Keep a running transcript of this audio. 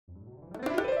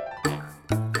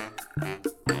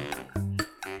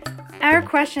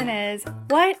question is,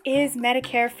 what is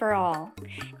Medicare for All?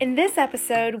 In this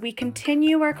episode, we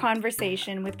continue our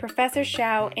conversation with Professor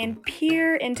Shao and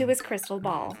peer into his crystal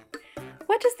ball.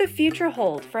 What does the future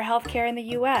hold for healthcare in the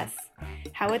U.S.?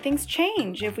 How would things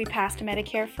change if we passed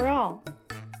Medicare for All?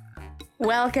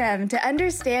 Welcome to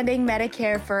Understanding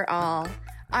Medicare for All.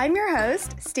 I'm your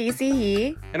host, Stacey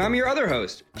He. And I'm your other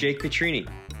host, Jake Petrini.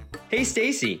 Hey,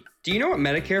 Stacey, do you know what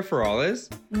Medicare for All is?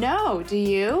 No, do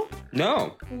you?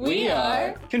 No. We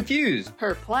are confused,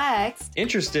 perplexed,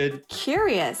 interested,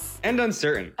 curious, and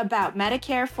uncertain about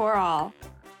Medicare for All.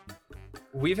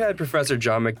 We've had Professor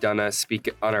John McDonough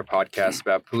speak on our podcast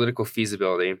about political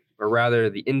feasibility, or rather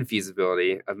the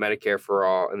infeasibility of Medicare for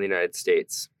All in the United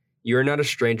States. You are not a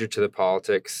stranger to the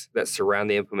politics that surround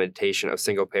the implementation of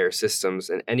single-payer systems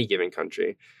in any given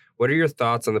country. What are your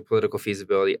thoughts on the political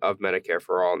feasibility of Medicare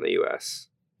for All in the U.S.?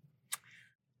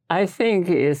 I think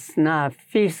it's not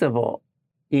feasible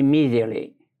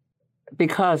immediately,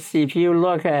 because if you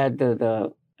look at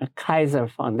the Kaiser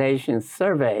Foundation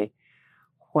survey,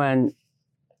 when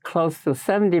close to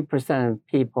 70% of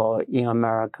people in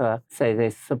America say they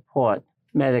support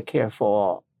Medicare for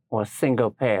All or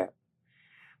single payer.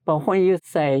 But when you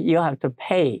say you have to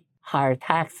pay higher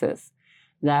taxes,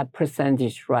 that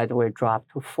percentage right away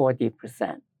dropped to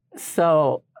 40%.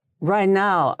 So right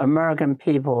now, American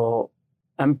people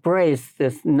embrace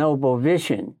this noble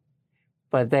vision,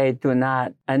 but they do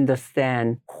not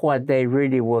understand what they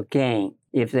really will gain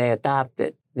if they adopt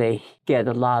it. They get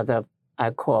a lot of,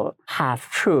 I call,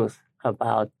 half-truth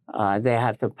about they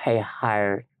have to pay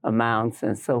higher amounts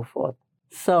and so forth.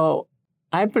 So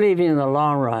I believe in the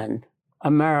long run,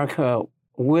 America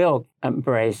will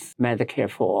embrace Medicare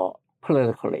for All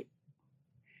politically.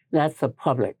 That's the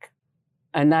public.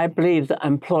 And I believe the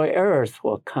employers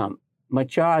will come.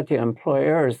 Majority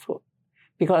employers will.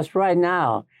 Because right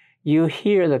now, you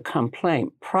hear the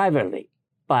complaint privately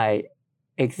by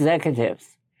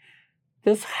executives.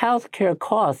 This healthcare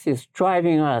cost is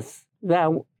driving us that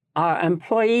our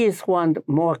employees want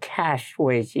more cash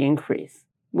wage increase.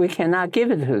 We cannot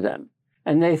give it to them.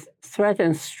 And they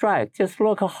threaten strike. Just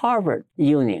look at Harvard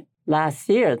Union. Last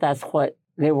year, that's what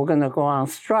they were going to go on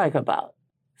strike about.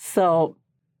 So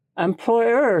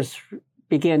employers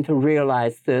begin to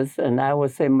realize this, and I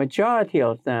would say majority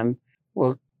of them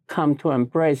will come to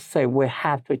embrace, say, we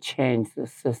have to change the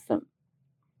system.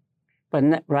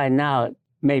 But right now,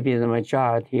 maybe the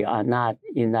majority are not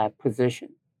in that position.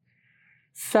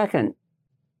 Second,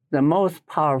 the most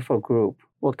powerful group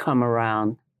will come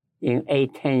around in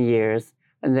 8-10 years,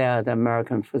 and they are the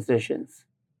American physicians.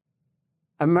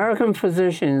 American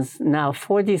physicians, now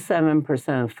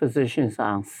 47% of physicians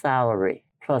are on salary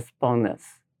plus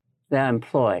bonus. They're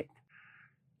employed.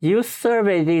 You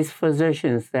survey these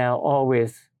physicians, they're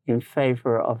always in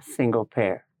favor of single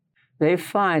payer. They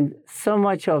find so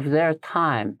much of their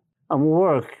time and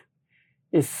work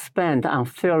is spent on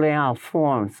filling out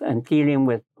forms and dealing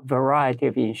with a variety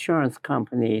of insurance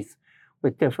companies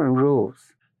with different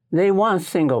rules. They want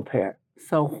single payer.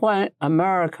 So when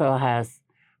America has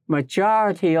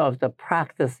majority of the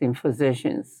practicing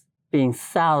physicians being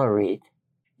salaried,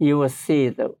 you will see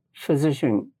the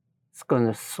physician is going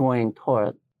to swing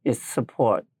toward its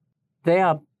support. They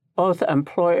are both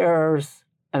employers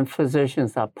and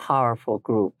physicians are powerful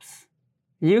groups.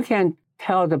 You can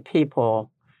tell the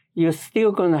people you're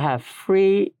still going to have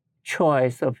free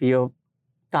choice of your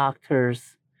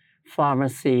doctors,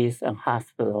 pharmacies, and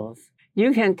hospitals.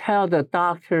 You can tell the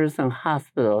doctors and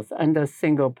hospitals under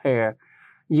single payer,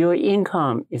 your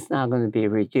income is not going to be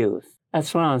reduced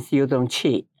as long as you don't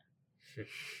cheat.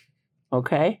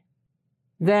 Okay?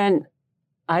 Then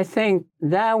I think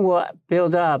that will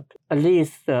build up, at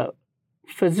least the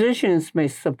physicians may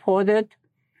support it,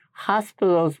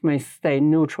 hospitals may stay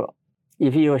neutral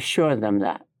if you assure them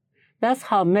that. That's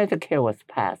how Medicare was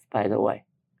passed, by the way.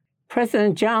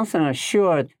 President Johnson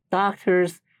assured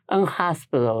doctors and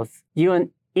hospitals, your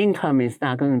income is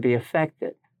not going to be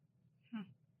affected.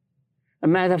 A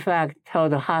matter of fact, tell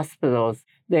the hospitals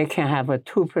they can have a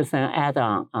 2%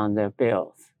 add-on on their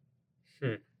bills.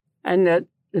 And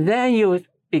then you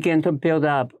begin to build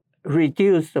up,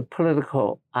 reduce the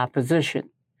political opposition.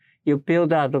 You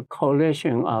build up a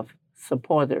coalition of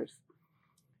supporters.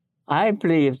 I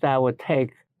believe that would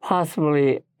take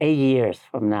possibly 8 years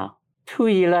from now. 2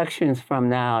 elections from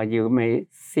now, you may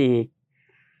see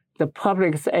the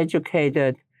public is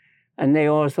educated, and they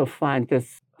also find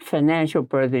this financial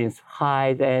burden is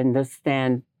high. They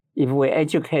understand if we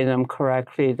educate them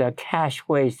correctly, the cash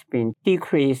waste being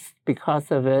decreased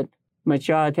because of it.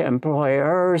 Majority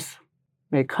employers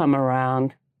may come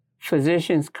around,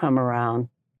 physicians come around.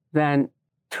 Then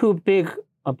two big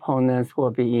opponents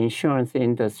will be insurance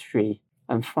industry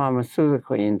and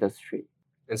pharmaceutical industry.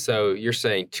 And so you're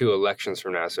saying 2 elections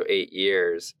from now, so 8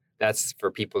 years, that's for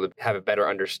people to have a better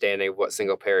understanding of what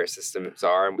single-payer systems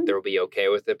are, and they'll be okay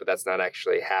with it, but that's not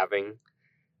actually having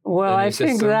Well, the new I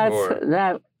think system,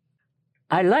 that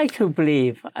I like to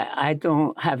believe. I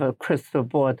don't have a crystal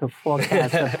ball to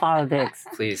forecast the politics.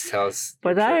 Please tell us.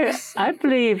 But I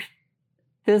believe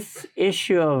this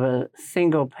issue of a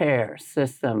single-payer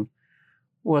system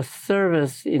will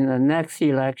service in the next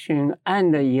election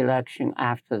and the election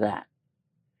after that.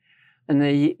 And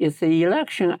it's the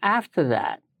election after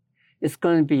that is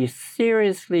going to be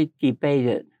seriously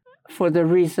debated for the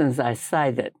reasons I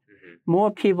cited. Mm-hmm.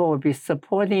 More people will be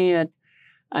supporting it,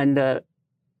 and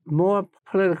more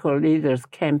political leaders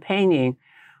campaigning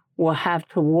will have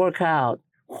to work out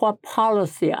what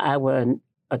policy I will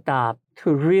adopt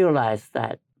to realize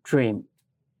that dream.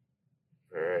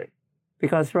 All right.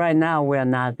 Because right now we're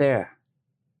not there.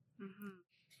 Mm-hmm.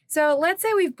 So let's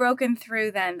say we've broken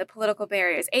through then the political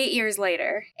barriers 8 years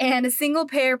later, and a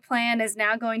single-payer plan is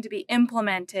now going to be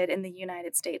implemented in the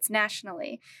United States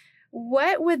nationally.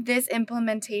 What would this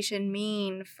implementation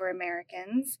mean for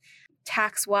Americans,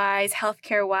 tax-wise,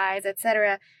 healthcare-wise, et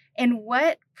cetera? And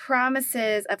what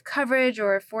promises of coverage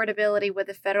or affordability would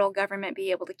the federal government be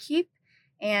able to keep?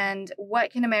 And what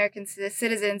can American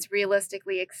citizens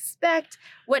realistically expect?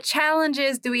 What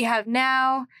challenges do we have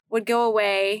now would go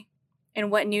away?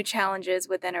 And what new challenges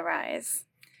would then arise?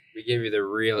 We gave you the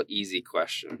real easy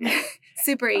question.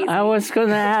 Super easy. I was going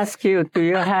to ask you, do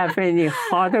you have any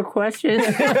harder questions?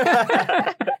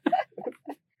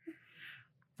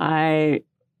 I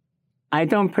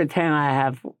don't pretend I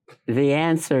have the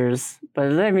answers,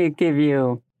 but let me give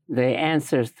you the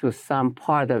answers to some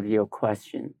part of your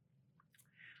question.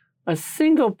 A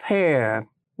single payer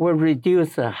will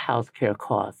reduce the healthcare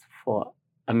costs for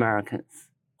Americans,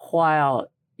 while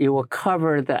it will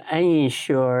cover the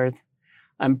uninsured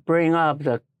and bring up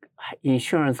the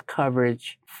insurance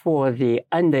coverage for the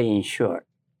underinsured.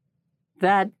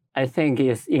 That, I think,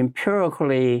 is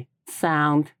empirically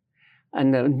sound,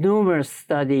 and the numerous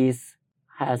studies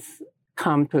has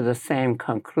come to the same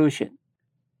conclusion.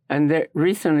 And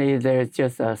recently, there's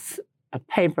just a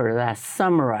paper that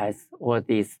summarized all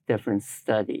these different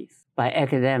studies by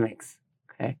academics,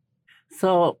 okay?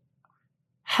 So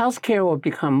healthcare will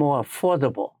become more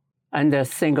affordable under a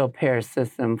single-payer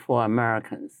system for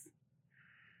Americans.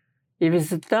 If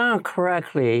it's done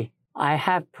correctly, I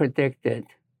have predicted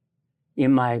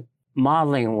in my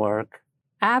modeling work,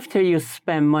 after you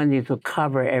spend money to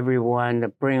cover everyone, to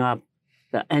bring up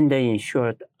the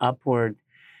underinsured upward,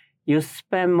 you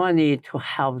spend money to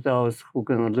help those who are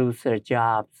going to lose their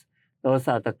jobs. Those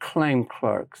are the claim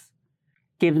clerks.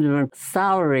 Give them a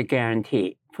salary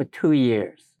guarantee for 2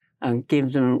 years and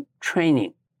give them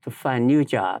training to find new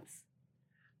jobs.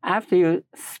 After you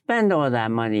spend all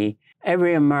that money,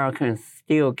 every American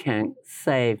still can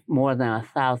save more than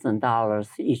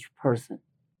 $1,000 each person.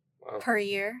 Wow. Per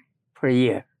year? Per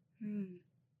year. Mm.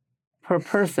 Per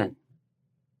person.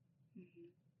 Mm-hmm.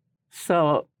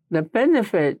 So the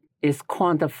benefit is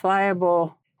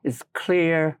quantifiable, is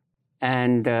clear,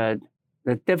 and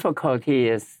the difficulty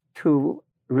is to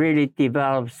really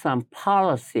develop some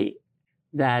policy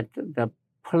that the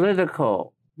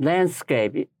political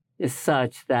landscape is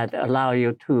such that allow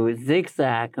you to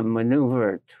zigzag and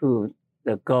maneuver to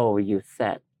the goal you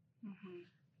set. Mm-hmm.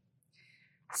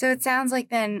 So it sounds like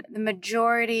then the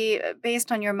majority,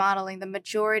 based on your modeling, the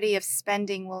majority of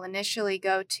spending will initially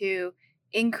go to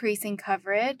increasing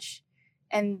coverage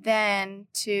and then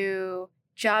to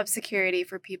job security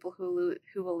for people who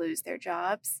will lose their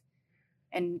jobs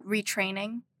and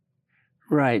retraining.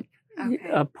 Right. Okay.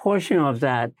 A portion of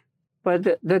that. But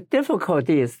the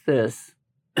difficulty is this.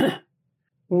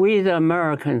 We, the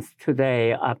Americans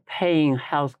today, are paying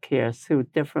health care through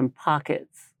different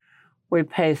pockets. We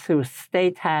pay through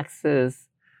state taxes.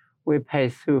 We pay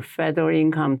through federal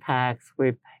income tax.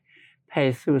 We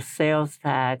pay through sales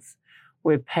tax.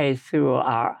 We pay through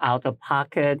our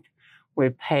out-of-pocket. We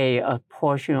pay a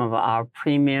portion of our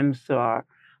premiums to our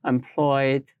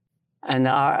employed, and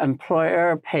our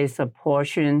employer pays a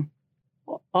portion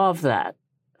of that.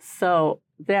 So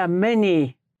there are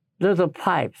many little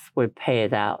pipes we pay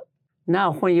it out.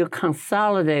 Now, when you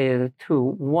consolidate it to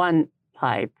one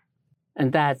pipe,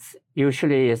 and that's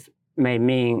usually may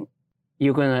mean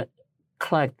you're going to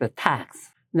collect the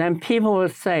tax, then people will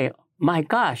say, my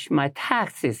gosh, my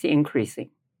tax is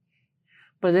increasing.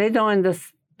 But they don't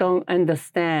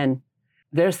understand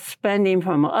their spending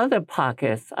from other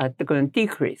pockets are going to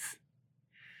decrease.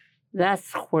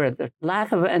 That's where the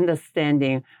lack of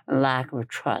understanding and lack of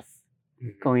trust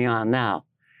going on now.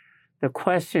 the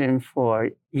question for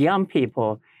young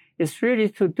people is really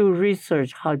to do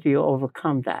research. How do you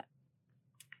overcome that?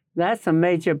 That's a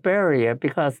major barrier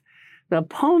because the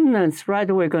opponents right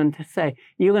away are going to say,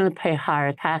 you're going to pay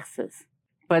higher taxes.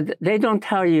 But they don't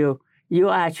tell you,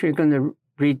 you're actually going to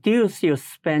reduce your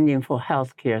spending for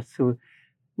healthcare through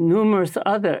numerous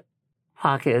other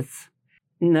pockets.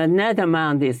 And the net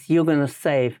amount is you're going to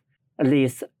save at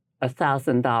least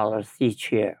 $1,000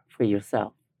 each year for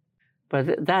yourself.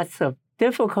 But that's a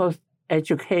difficult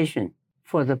education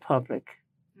for the public.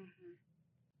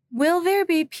 Will there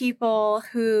be people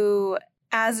who,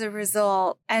 as a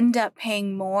result, end up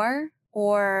paying more,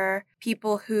 or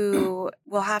people who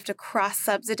will have to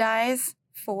cross-subsidize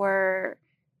for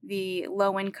the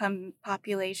low-income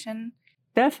population?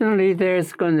 Definitely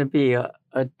there's going to be a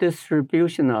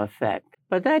distributional effect,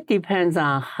 but that depends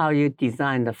on how you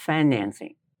design the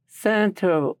financing.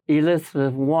 Senator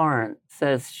Elizabeth Warren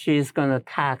says she's going to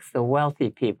tax the wealthy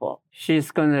people.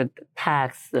 She's going to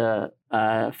tax the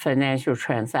financial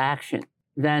transaction.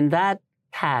 Then that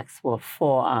tax will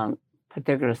fall on a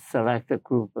particular selected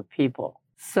group of people.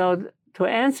 So to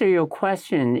answer your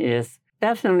question is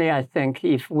definitely I think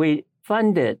if we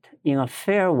fund it in a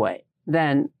fair way,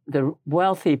 then the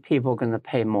wealthy people are going to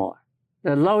pay more.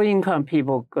 The low-income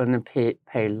people are going to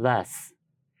pay less.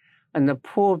 And the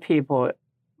poor people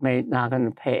may not going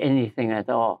to pay anything at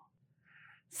all.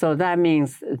 So that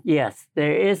means, yes,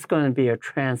 there is going to be a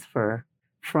transfer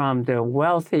from the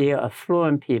wealthy,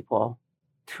 affluent people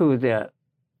to the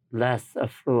less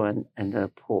affluent and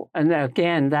the poor. And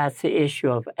again, that's the issue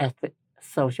of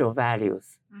social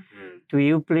values. Mm-hmm. Do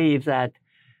you believe that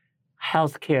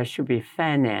healthcare should be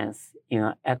financed in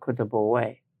an equitable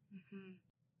way? Mm-hmm.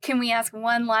 Can we ask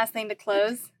one last thing to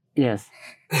close? Yes.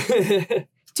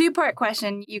 Two-part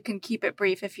question. You can keep it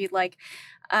brief if you'd like.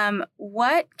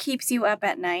 What keeps you up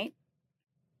at night?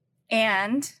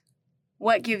 And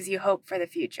what gives you hope for the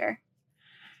future?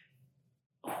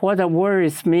 What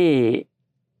worries me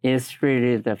is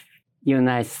really the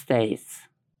United States.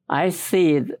 I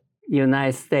see the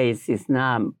United States is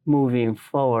not moving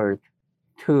forward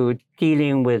to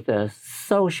dealing with the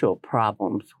social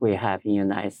problems we have in the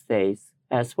United States,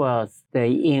 as well as the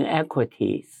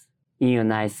inequities in the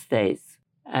United States.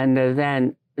 And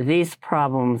then these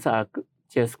problems are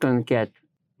just going to get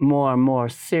more and more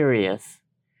serious,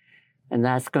 and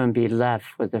that's going to be left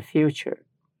for the future,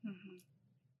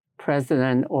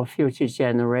 president or future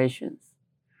generations.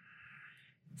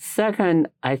 Second,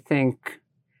 I think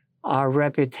our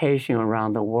reputation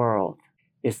around the world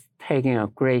is taking a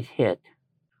great hit.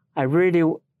 I really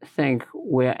think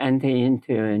we're entering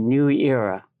into a new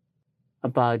era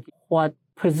about what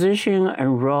position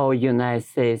and role the United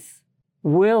States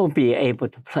will be able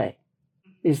to play.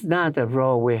 It's not the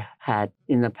role we had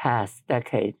in the past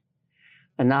decade.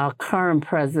 And our current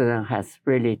president has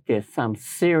really did some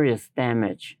serious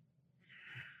damage.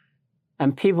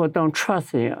 And people don't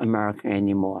trust in America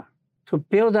anymore. To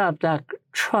build up that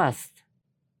trust,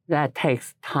 that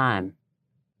takes time.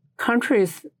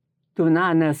 Countries do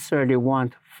not necessarily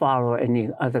want to follow any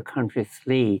other country's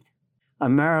lead.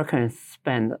 Americans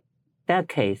spend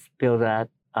decades building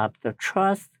up the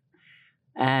trust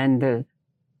and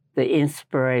the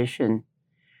inspiration,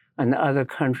 and other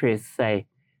countries say,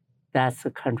 that's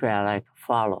the country I like to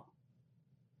follow.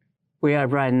 We are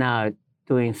right now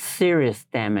doing serious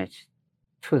damage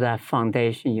to that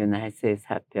foundation the United States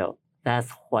have built.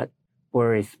 That's what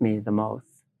worries me the most.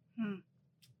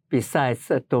 Besides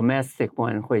the domestic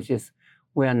one, which is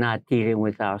we're not dealing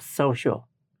with our social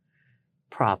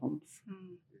problems.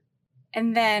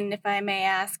 And then, if I may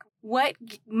ask, what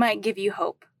might give you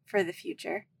hope for the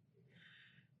future?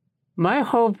 My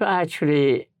hope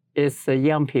actually is the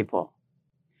young people.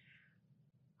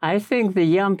 I think the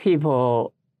young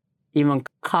people, even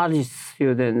college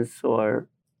students or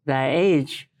that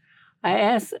age,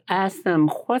 I ask them,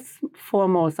 what's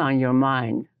foremost on your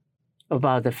mind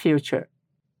about the future?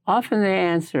 Often they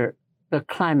answer, the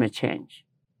climate change.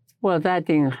 Well, that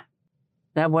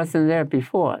wasn't there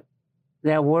before.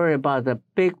 They're worried about the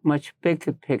much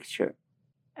bigger picture.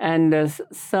 And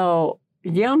so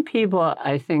young people,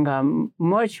 I think, are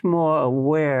much more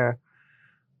aware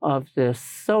of the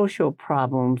social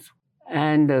problems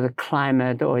and the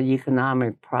climate or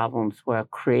economic problems we're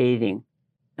creating.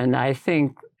 And I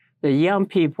think the young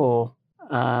people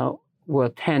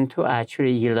will tend to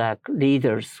actually elect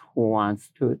leaders who wants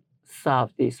to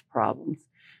solve these problems.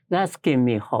 That's giving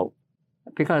me hope,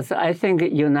 because I think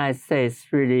the United States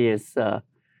really is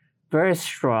very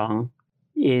strong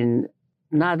in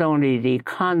not only the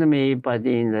economy, but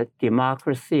in the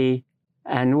democracy,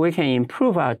 and we can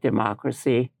improve our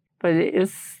democracy, but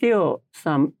it's still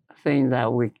some things that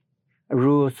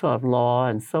rules of law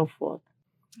and so forth.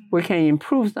 We can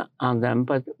improve on them,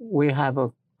 but we have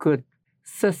a good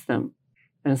system.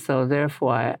 And so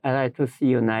therefore, I like to see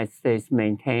the United States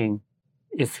maintain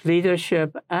its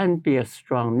leadership and be a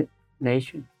strong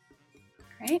nation.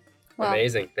 Great. Well,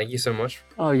 amazing. Thank you so much.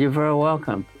 Oh, you're very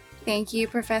welcome. thank you,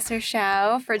 Professor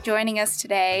Hsiao, for joining us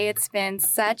today. It's been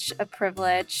such a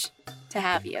privilege to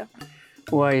have you.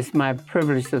 Well, it's my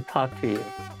privilege to talk to you.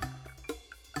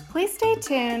 Please stay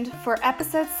tuned for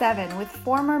episode 7 with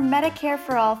former Medicare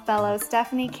for All fellow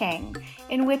Stephanie King,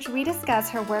 in which we discuss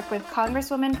her work with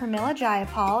Congresswoman Pramila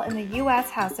Jayapal in the U.S.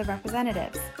 House of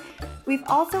Representatives. We've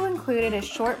also included a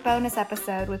short bonus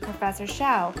episode with Professor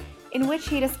Hsiao, in which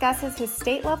he discusses his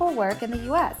state-level work in the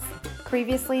U.S.,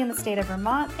 previously in the state of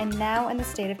Vermont and now in the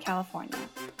state of California.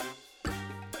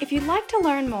 If you'd like to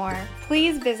learn more,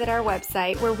 please visit our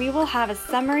website where we will have a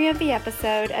summary of the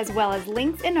episode as well as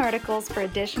links and articles for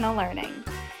additional learning.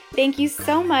 Thank you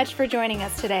so much for joining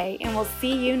us today, and we'll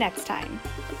see you next time.